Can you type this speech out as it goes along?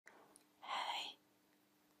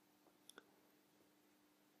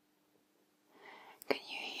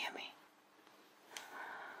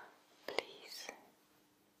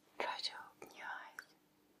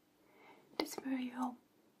very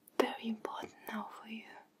important now for you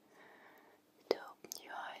to open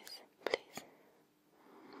your eyes, please.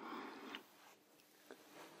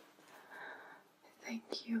 I think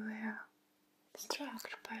you were struck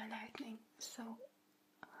by lightning, so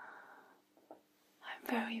I'm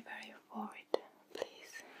very worried.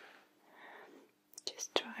 Please,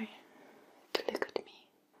 just try to look at me.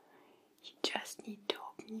 You just need to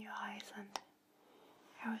open your eyes and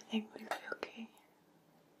everything will be okay.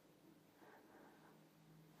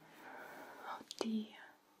 Oh dear.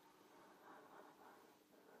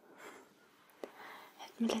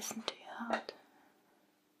 Let me listen to your heart.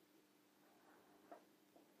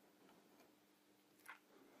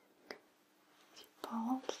 Your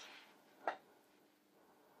pulse.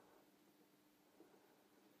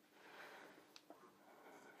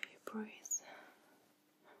 Your breath.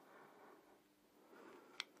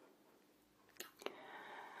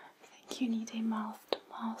 I think you need a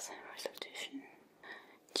mouth-to-mouth resuscitation.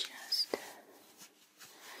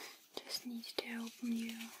 Just need to open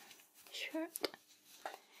your shirt.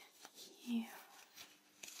 Here.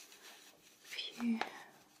 Few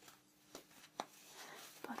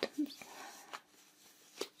buttons.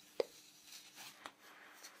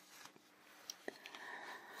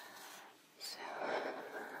 So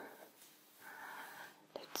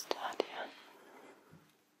let's start here.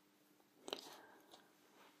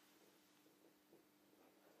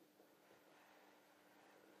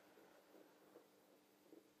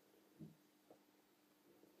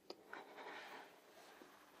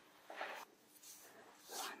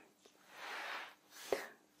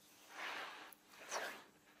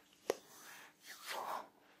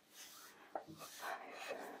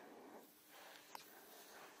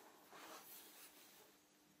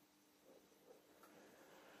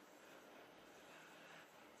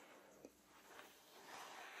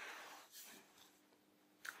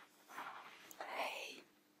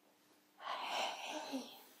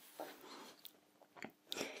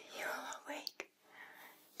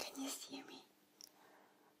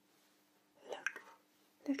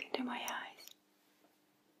 Look into my eyes.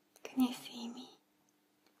 Can you see me?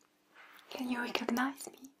 Can you recognize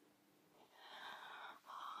me?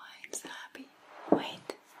 Oh, I'm so happy.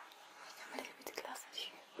 Wait, I'm a little bit closer to you.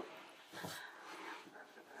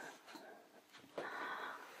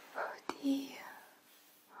 Oh dear.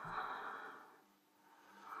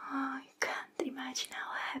 Oh, you can't imagine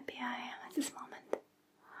how happy I am at this moment.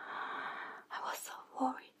 I was so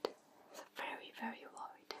worried. So very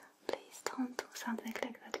worried. Please don't do something like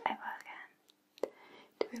that ever again.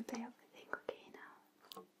 It will be everything okay now.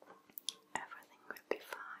 Everything will be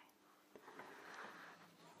fine.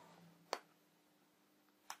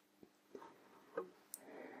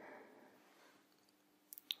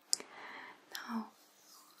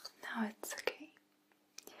 Now it's okay.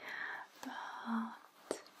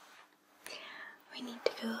 But we need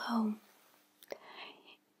to go home.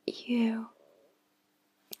 You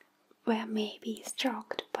were maybe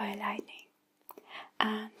struck by lightning,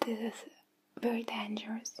 and this is very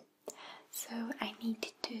dangerous. So I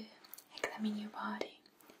need to examine your body,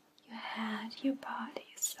 your head, your body,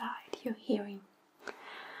 your side, your hearing.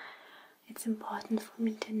 It's important for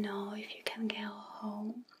me to know if you can go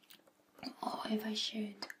home or if I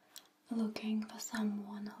should looking for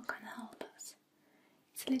someone who can help us.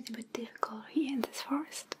 It's a little bit difficult here in this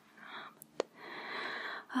forest,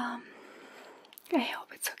 but I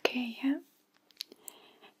hope it's okay, yeah?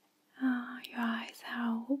 Your eyes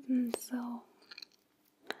are open, so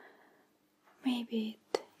maybe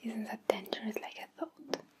it isn't that dangerous like I thought.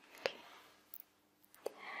 Okay.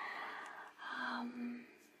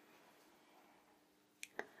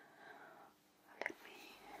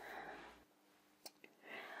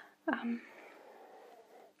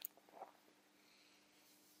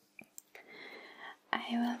 I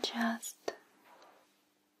will just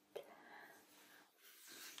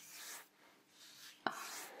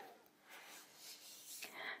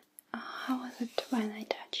how was it when I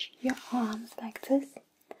touch your arms like this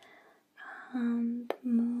and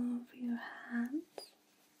move your hands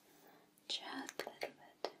just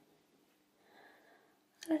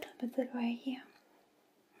a little bit that way here.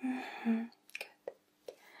 Good.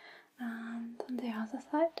 And on the other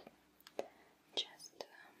side, just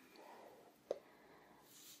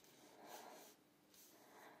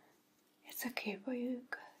it's okay for you.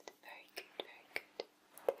 Good, very good.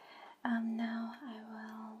 Now I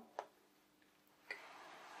will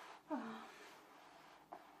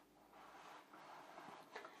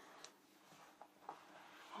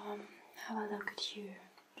have a look at your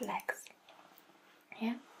legs.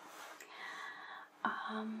 Yeah.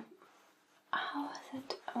 How was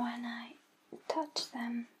it when I touched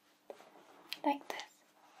them like this.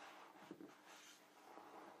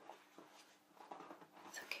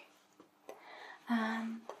 It's okay.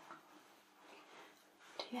 And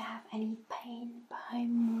do you have any pain by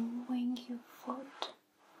moving your foot?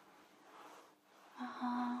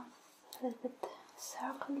 A little bit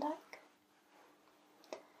circle-like.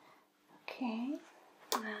 Okay,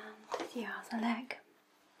 and the other leg.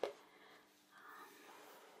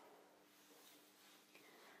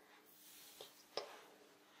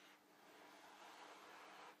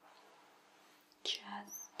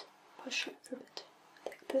 Just push a little bit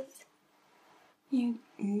like this. Your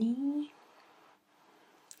knee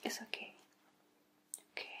is okay.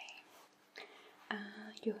 Okay.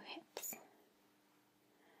 Your hips.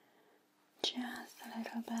 Just a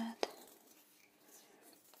little bit.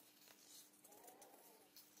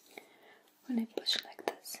 When I push like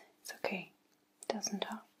this, it's okay. It doesn't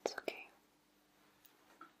hurt. It's okay.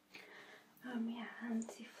 Yeah, and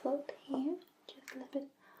the float here, just a little bit.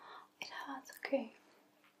 It hurts. Okay.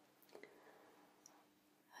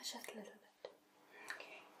 Just a little bit.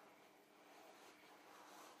 Okay.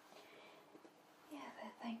 Yes, I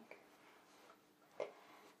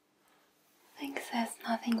think there's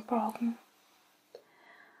nothing broken.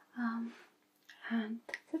 And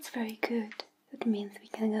that's very good. That means we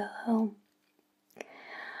can go home.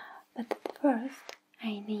 But first,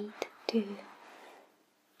 I need to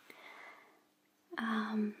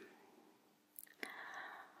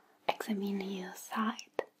examine your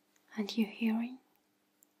sight and your hearing.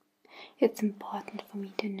 It's important for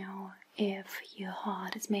me to know if your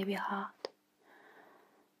heart is maybe hard.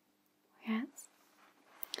 Yes?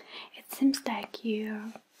 It seems like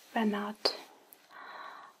you were not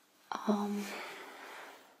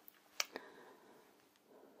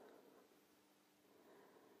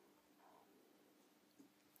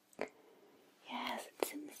yes, it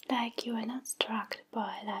seems like you were not struck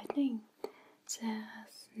by lightning.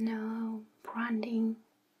 There's no branding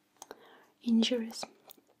injuries.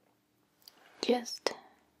 You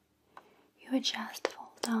just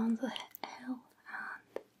fall down the hill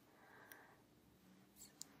and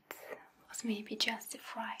it was maybe just a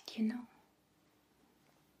fright, you know.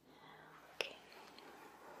 Okay.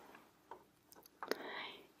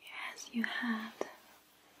 Yes, you had.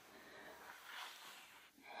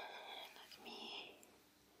 Let me.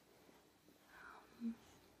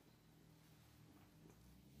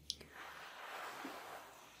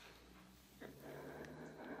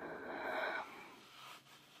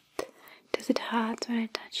 Does it hurt when I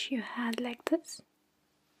touch your head like this?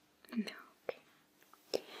 No.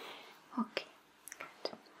 Okay. Okay.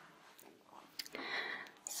 Good.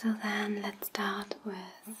 So then let's start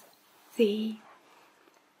with the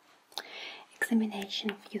examination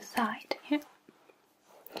of your side here.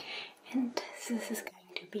 And this is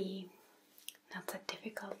going to be not so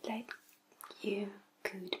difficult like you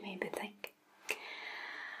could maybe think.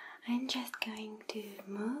 I'm just going to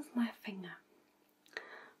move my finger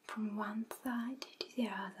from one side to the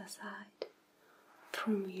other side,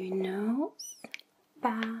 from your nose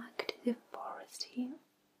back to the forest here,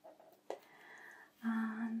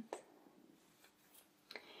 and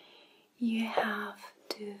you have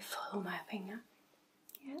to follow my finger.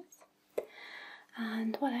 Yes.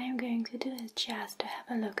 And what I am going to do is just to have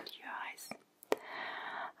a look at your eyes.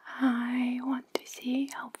 I want to see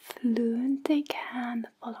how fluent they can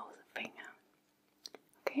follow the finger.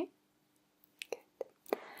 Okay?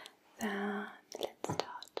 Good. Then let's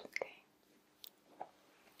start. Okay.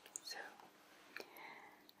 So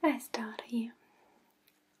I start here.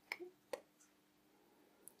 Good.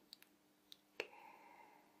 Okay.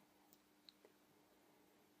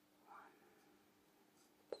 One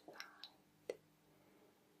side.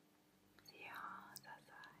 The other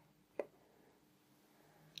side.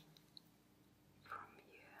 From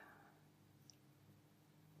your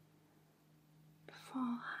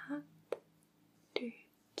forehead to your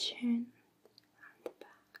chin and the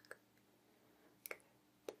back.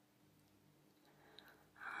 Good.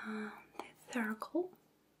 And the circle.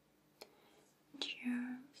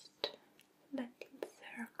 Just little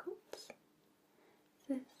circles.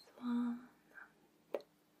 This one and this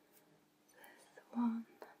one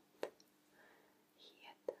and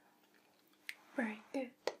here. Very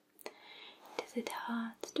good. Is it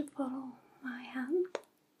hard to follow my hand?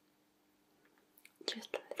 Just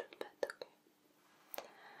a little bit, okay.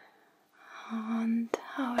 And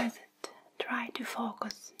how is it? Try to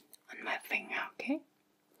focus on my finger, okay?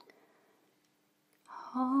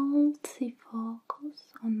 Hold the focus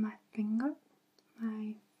on my finger,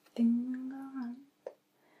 and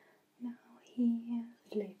now here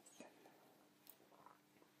listen.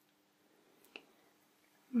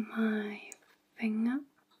 My finger,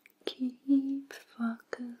 keep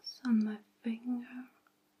on my finger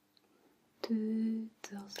to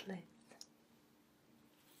those lips.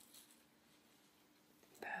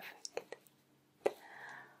 Perfect.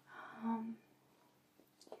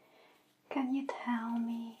 Can you tell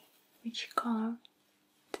me which color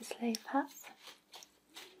this leaf has?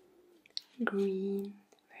 Green,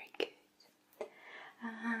 very good.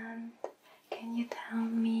 And can you tell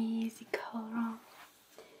me the color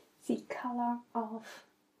of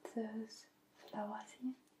those flowers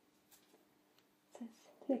here? Those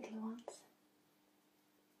little ones.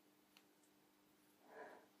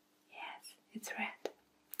 Yes, it's red.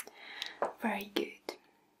 Very good.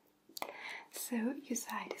 So your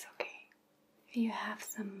side is okay. You have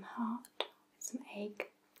some heart, some ache,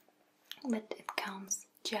 but it comes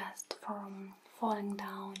just from falling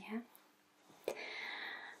down, yeah?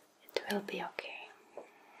 It will be okay.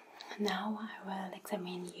 Now I will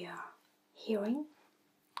examine your hearing,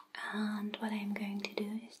 and what I'm going to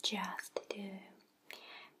do is just to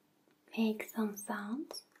make some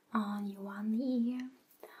sounds on your one ear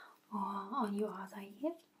or on your other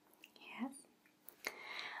ear. Yes,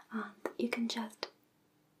 and you can just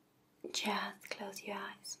close your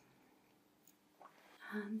eyes,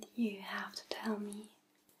 and you have to tell me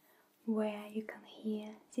where you can hear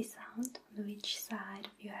the sound on which side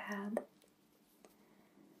of your head.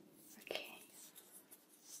 Okay.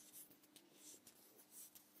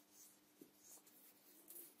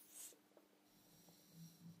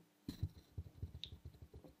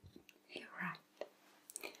 You're right.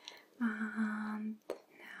 And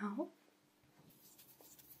now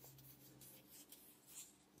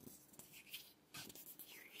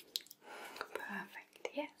perfect,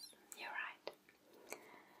 yes, you're right.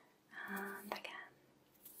 And again.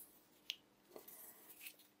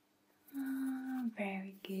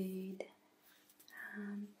 Very good.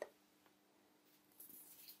 And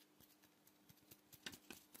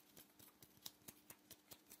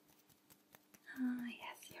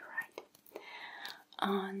yes, you're right.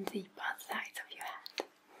 On the both sides of your head.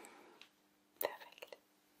 Perfect.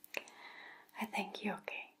 I think you're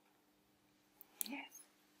okay. Yes.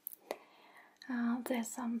 There's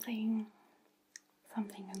something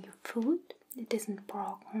on your foot. It isn't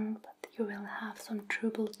broken, but you will have some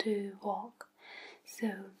trouble to walk. So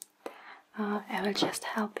I will just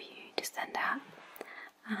help you to stand up,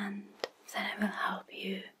 and then I will help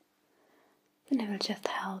you. Then I will just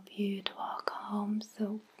help you to walk home.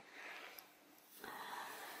 So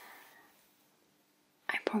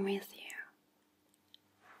I promise you,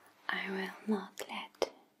 I will not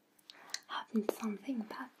let happen something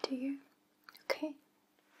bad to you. Okay?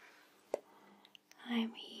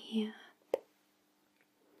 I'm here.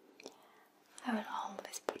 I will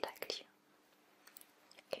always protect you.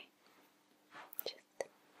 Okay?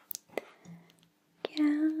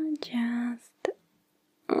 Just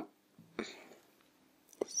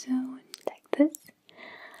so like this,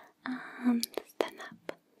 and stand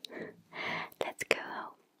up. Let's go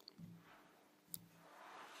home.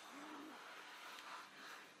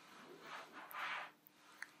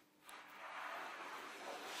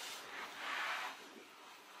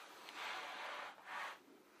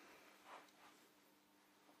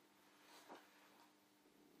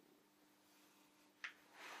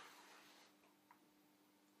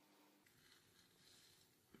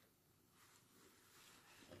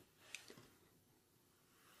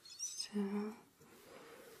 So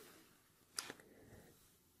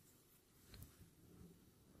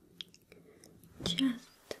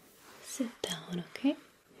just sit down, okay?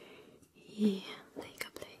 Here, take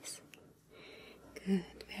a place. Good,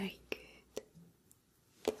 very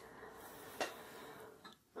good.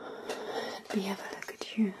 Let me have a look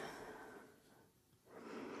at you.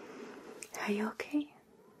 Are you okay?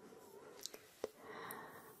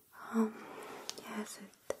 Yes,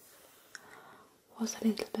 it was a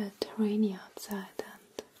little bit rainy outside,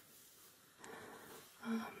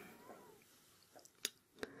 and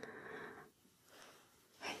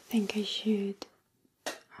I think I should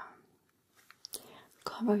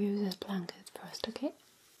cover you with this blanket first, okay?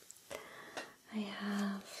 I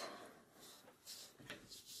have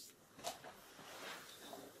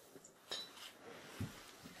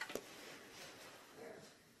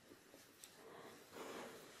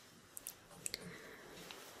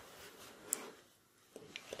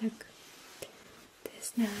look,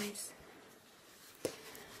 this nice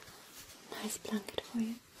blanket for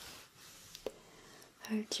you.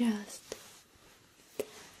 I'll just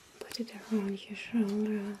put it around your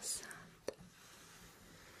shoulders and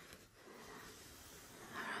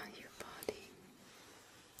around your body.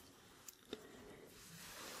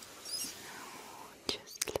 So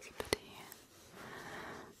just a little bit here.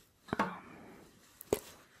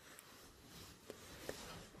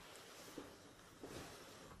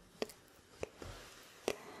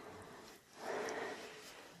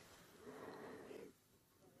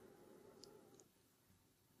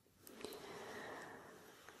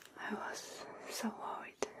 I was so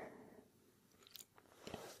worried.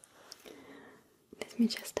 Let me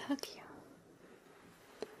just hug you.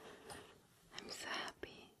 I'm so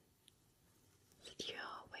happy that you're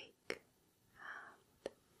awake.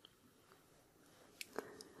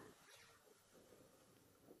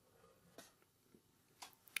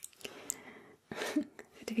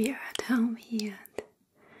 That we are at home here and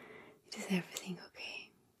it is everything okay.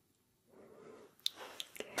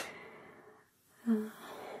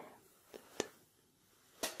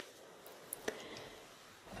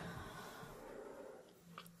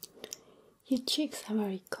 Your cheeks are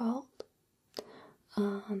very cold,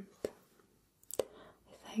 and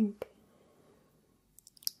I think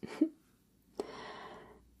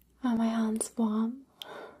are my hands warm?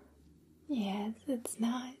 Yes, it's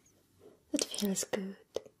nice. It feels good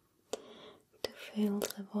to feel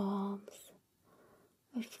the warmth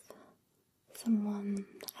of someone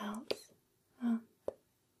else and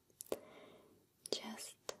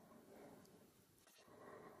just,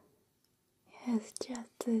 yes,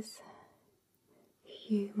 just this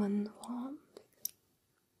human warmth.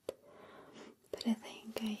 But I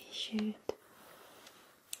think I should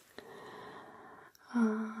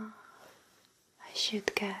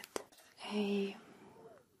get a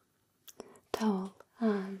towel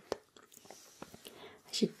and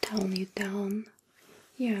I should towel you down.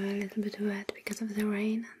 You're a little bit wet because of the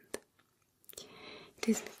rain and it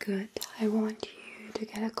isn't good. I want you to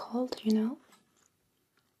get a cold, you know.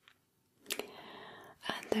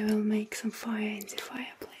 And I will make some fire in the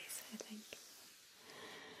fireplace. I think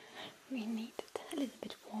we need it a little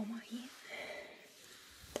bit warmer here.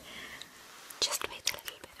 Just wait a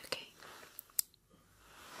little bit, okay?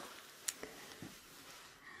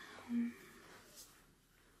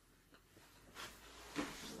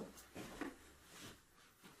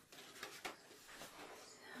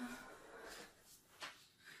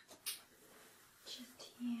 Just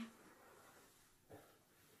here.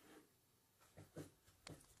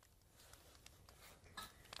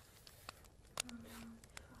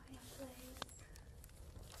 Fireplace.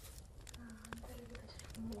 And a little bit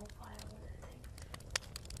more firewood, I think.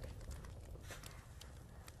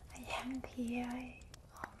 I hang here a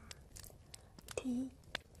tea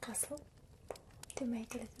castle to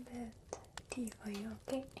make a little bit tea for you,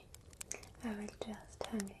 okay? I will just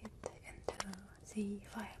hang it into the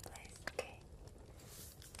fireplace, okay?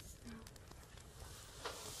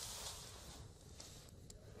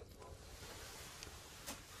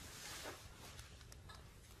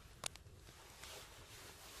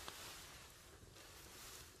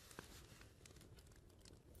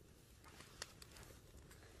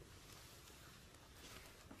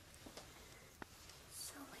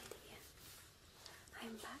 So my dear,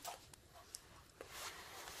 I'm back.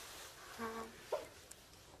 Are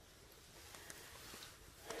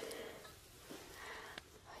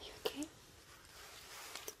you okay?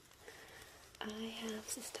 I have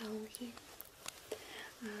this towel here,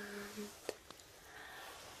 and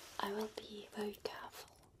I will be very careful.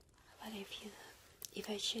 But if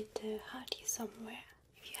I should hurt you somewhere,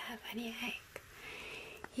 if you have any ache,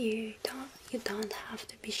 you don't have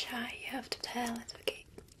to be shy. You have to tell it, okay?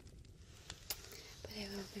 But I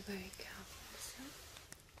will be very careful, so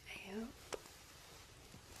I hope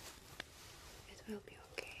it will be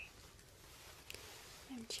okay.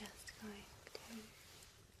 I'm just going to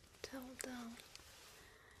towel down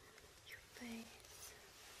your face,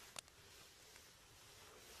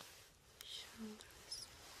 shoulders,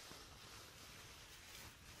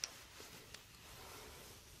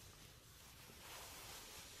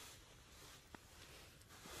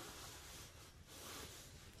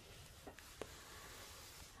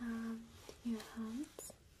 and your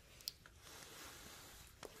hands.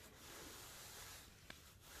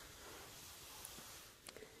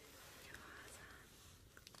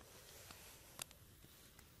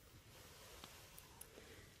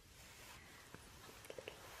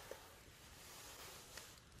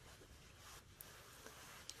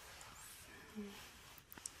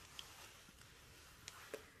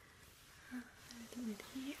 A little bit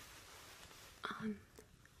here on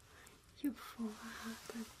your forehead,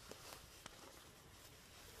 and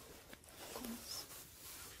of course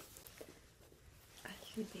a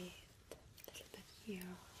little bit your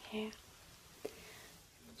hair.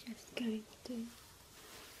 I'm just going to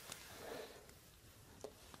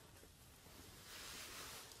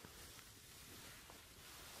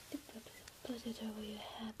put it over your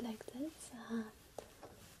head like this and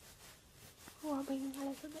rubbing a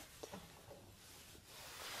little bit.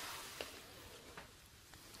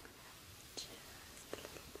 Just a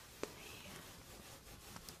little bit here.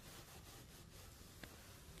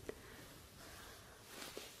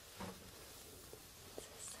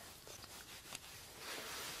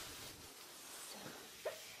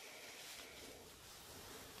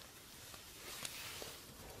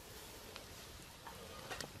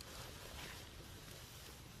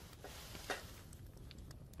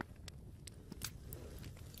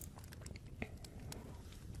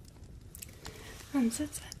 And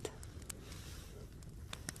that's it.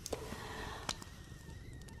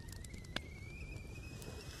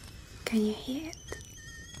 Can you hear it?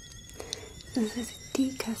 This is a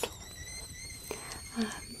tea kettle.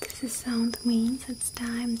 This sound means it's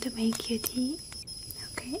time to make your tea.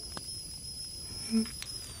 Okay? Good.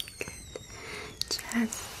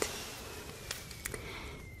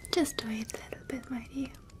 Just wait a little bit, my dear.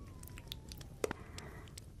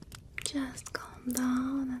 Just calm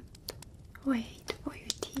down and wait for your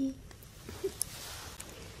tea.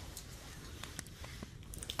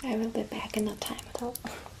 I will be back in no time at all.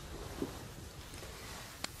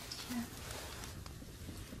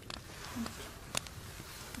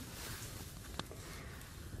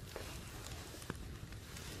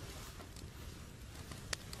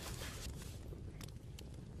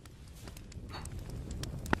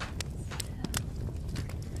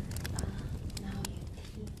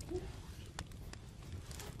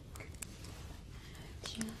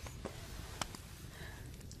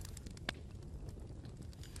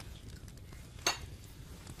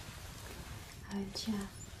 I'll just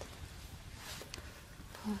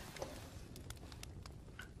put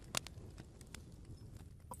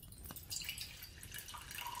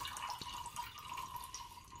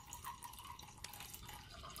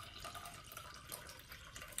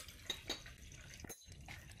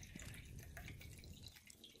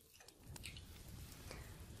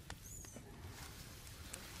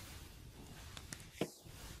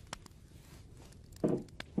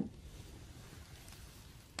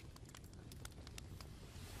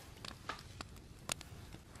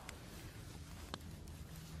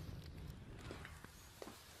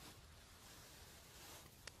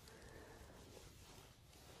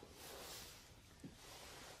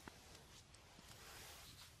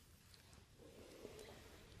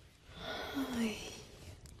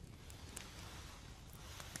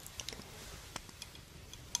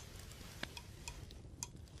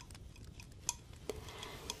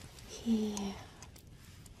here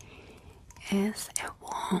is a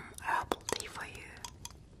warm herbal tea for you.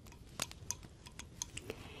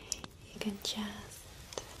 You can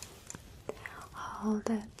just hold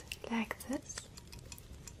it like this,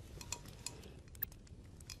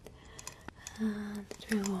 and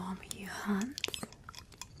it will warm your hands.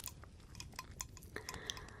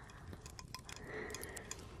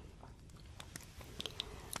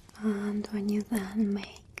 And when you then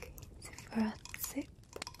make the first sip,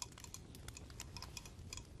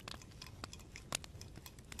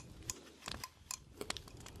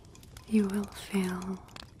 you will feel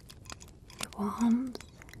the warmth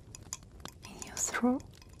in your throat,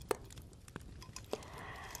 in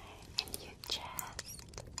your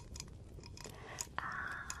chest,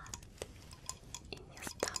 and in your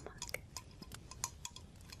stomach,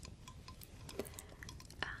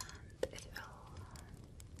 and it will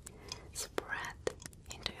spread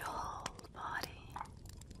into your whole body.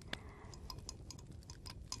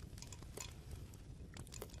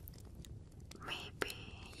 Maybe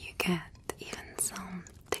you get even some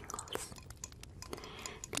tingles,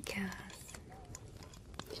 because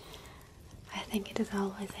I think it is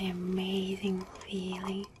always an amazing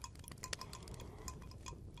feeling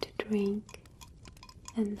to drink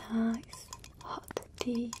a nice hot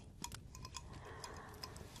tea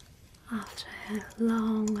after a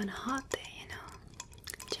long and hot day, you know.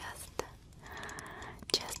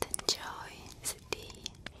 Just enjoy the tea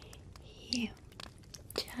here.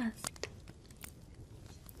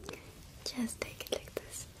 Just take it like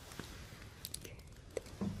this. Good.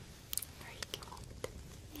 Very good.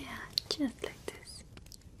 Yeah, just like this.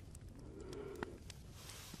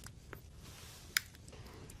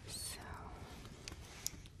 So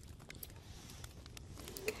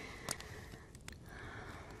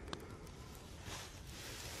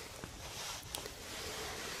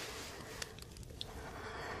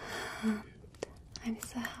and I'm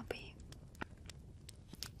so happy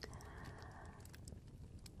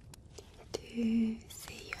to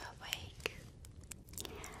see you awake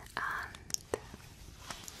and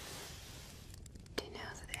to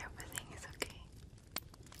know that everything is okay.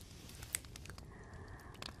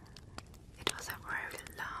 It was a very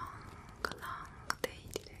long day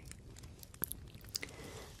today,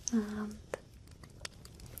 and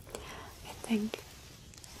I think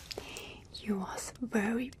you was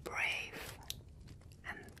very brave,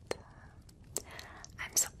 and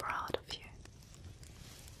I'm so proud of you.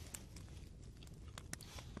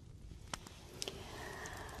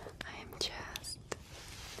 I am just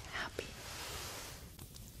happy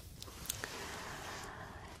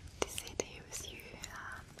to sit here with you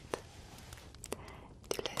and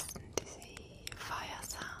to listen to the fire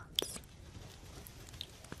sounds.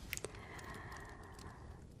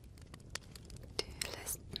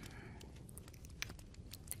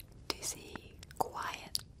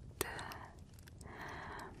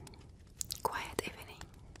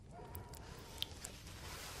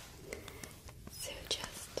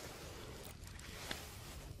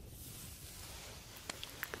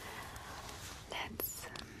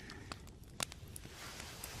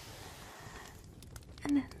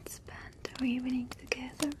 our evening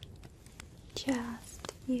together.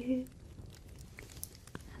 Just you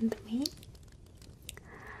and me.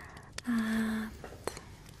 And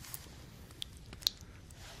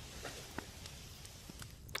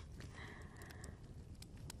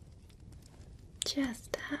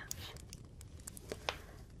just have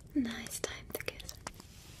a nice time together.